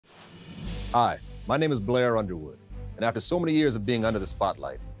Hi, my name is Blair Underwood, and after so many years of being under the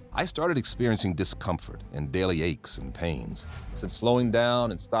spotlight, I started experiencing discomfort and daily aches and pains. Since slowing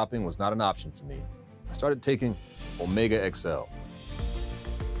down and stopping was not an option for me, I started taking Omegaxl.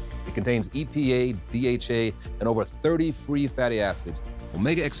 It contains EPA, DHA, and over 30 free fatty acids.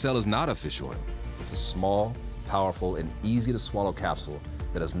 Omegaxl is not a fish oil. It's a small, powerful, and easy-to-swallow capsule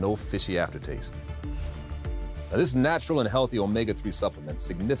that has no fishy aftertaste. Now, this natural and healthy omega-3 supplement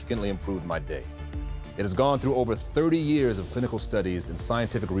significantly improved my day. It has gone through over 30 years of clinical studies and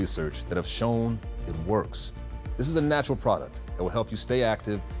scientific research that have shown it works. This is a natural product that will help you stay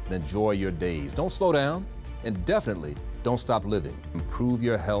active and enjoy your days. Don't slow down, and definitely don't stop living. Improve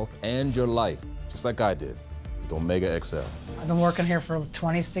your health and your life, just like I did with Omegaxl. I've been working here for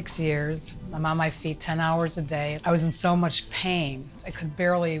 26 years. I'm on my feet 10 hours a day. I was in so much pain. I could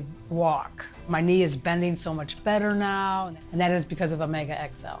barely walk. My knee is bending so much better now, and that is because of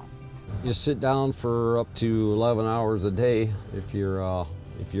Omegaxl. You sit down for up to 11 hours a day if you're on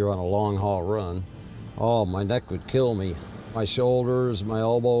a long haul run. Oh, my neck would kill me. My shoulders, my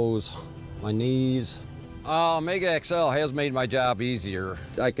elbows, my knees. Omegaxl has made my job easier.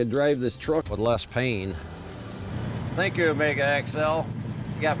 I could drive this truck with less pain. Thank you, Omegaxl.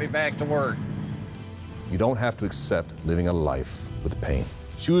 You got me back to work. You don't have to accept living a life with pain.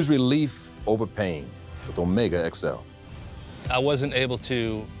 Choose relief over pain with Omegaxl. I wasn't able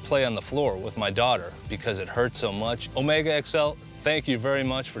to play on the floor with my daughter because it hurt so much. Omegaxl, thank you very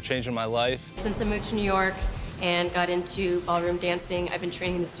much for changing my life. Since I moved to New York and got into ballroom dancing, I've been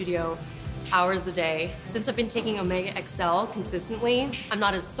training in the studio hours a day. Since I've been taking Omegaxl consistently, I'm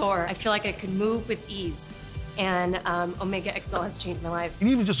not as sore. I feel like I could move with ease. And Omegaxl has changed my life. And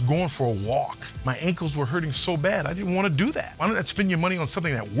even just going for a walk, my ankles were hurting so bad, I didn't want to do that. Why don't I spend your money on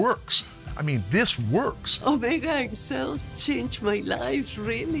something that works? I mean, this works. Omegaxl changed my life,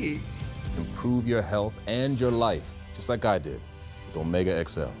 really. Improve your health and your life, just like I did with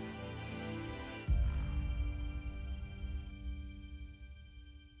Omegaxl.